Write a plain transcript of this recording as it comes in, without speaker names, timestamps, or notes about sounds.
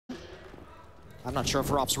I'm not sure if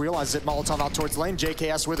Rops realizes it. Molotov out towards lane.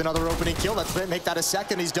 JKS with another opening kill. Let's make that a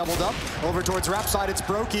second. He's doubled up. Over towards Rap side, it's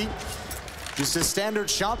broky. Just a standard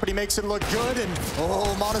shot, but he makes it look good. And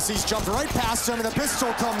oh, Monacy's jumped right past him, and the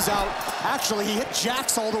pistol comes out. Actually, he hit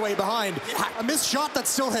Jax all the way behind. A missed shot that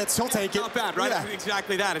still hits. He'll take it. Not bad, right? Yeah.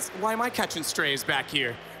 Exactly that. It's, why am I catching strays back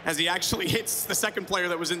here? As he actually hits the second player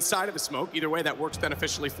that was inside of the smoke. Either way, that works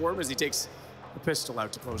beneficially for him as he takes the pistol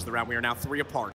out to close the round. We are now 3 apart.